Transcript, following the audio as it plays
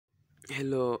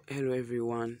Hello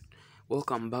everyone,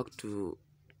 welcome back to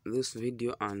this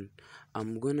video, and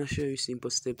I'm gonna show you simple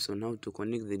steps on how to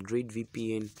connect the Droid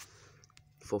VPN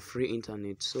for free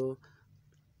internet. So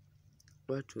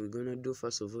what we're gonna do,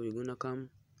 first of all, we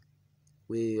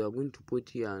are going to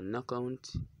put here an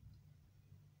account.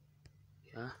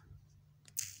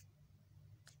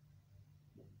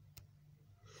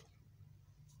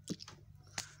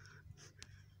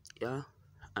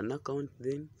 An account.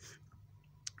 Then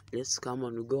let's come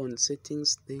and go on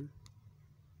settings. Then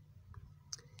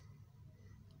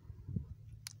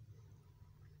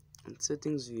on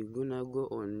settings, we're gonna go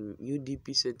on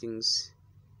UDP settings.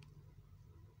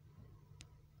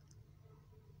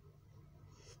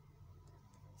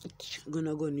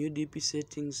 Gonna go on UDP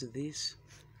settings.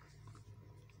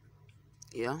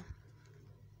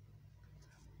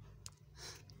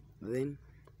 Then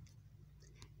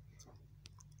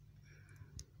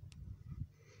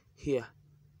here,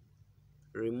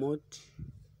 remote,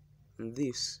 and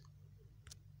this.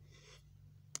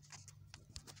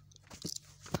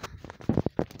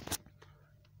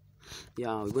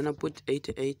 We're gonna put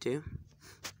 8080.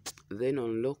 Then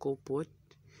on local port,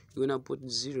 you're gonna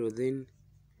put 0. Then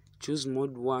choose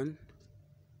mode 1.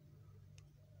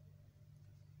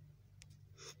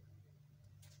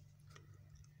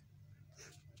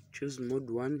 Choose mode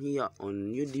 1 here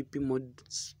on UDP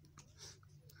modes.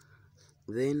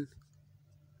 Then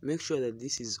make sure that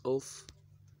this is off.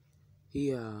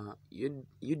 Here,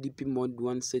 UDP mode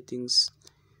 1 settings.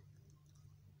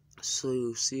 So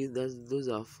you see that those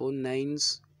are 4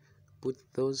 nines. Put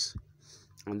those,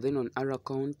 and then on our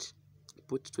account,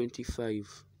 put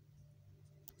 25.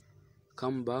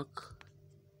 Come back,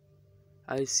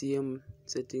 ICM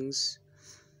settings,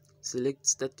 select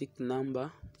static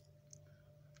number.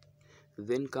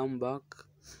 Then come back,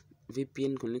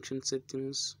 VPN connection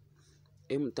settings,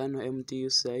 turn on MTU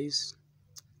size.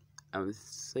 I'm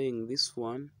saying this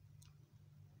one.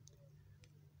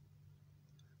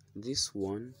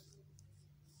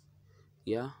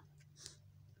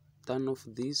 Turn off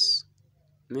this.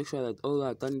 Make sure that all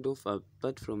are turned off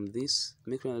apart from this.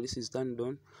 Make sure that this is turned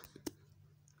on.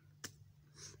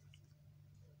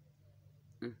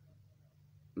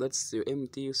 That's your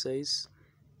MTU size.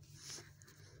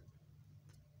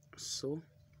 So,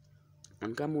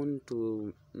 and come on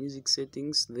to music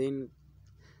settings. Then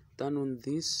turn on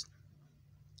this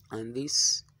and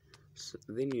this. So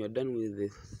then you are done with the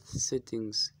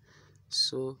settings.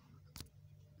 So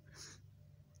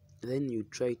then you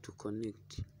try to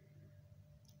connect.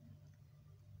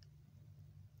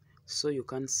 So you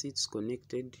can see it's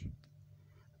connected,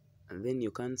 and then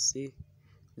you can see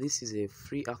this is a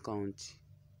free account.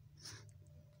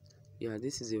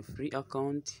 This is a free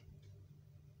account.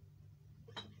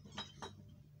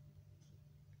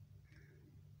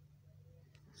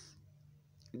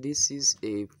 This is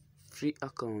a free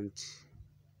account.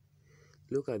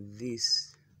 Look at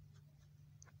this.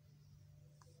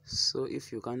 So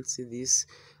if you can't see this,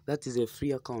 that is a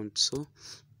free account. So,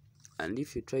 and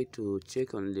if you try to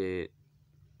check on the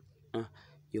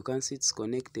you can see it's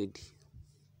connected.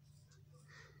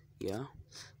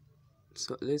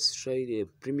 So let's try the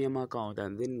premium account,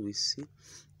 and then we see.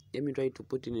 Let me try to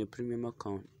put in a premium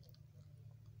account.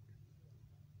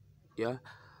 Let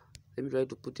me try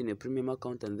to put in a premium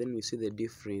account, and then we see the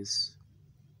difference.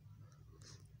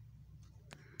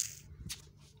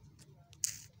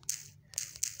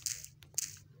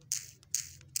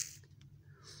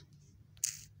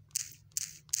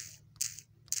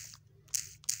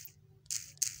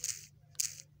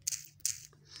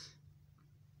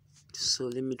 So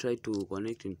let me try to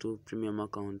connect into premium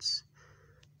accounts.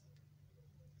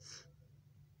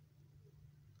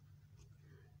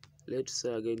 Let's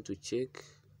say again to check,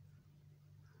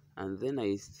 and then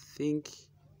I think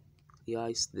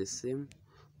it's the same.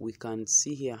 We can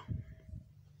see here.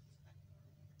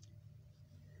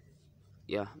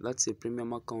 That's a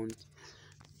premium account,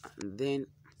 and then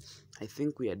I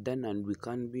think we are done, and we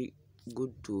can be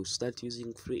good to start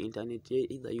using free internet,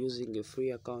 either using a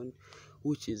free account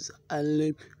which is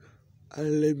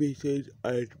unlimited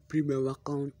and premium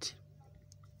account,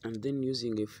 and then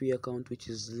using a free account which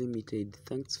is limited.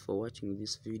 Thanks for watching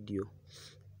this video.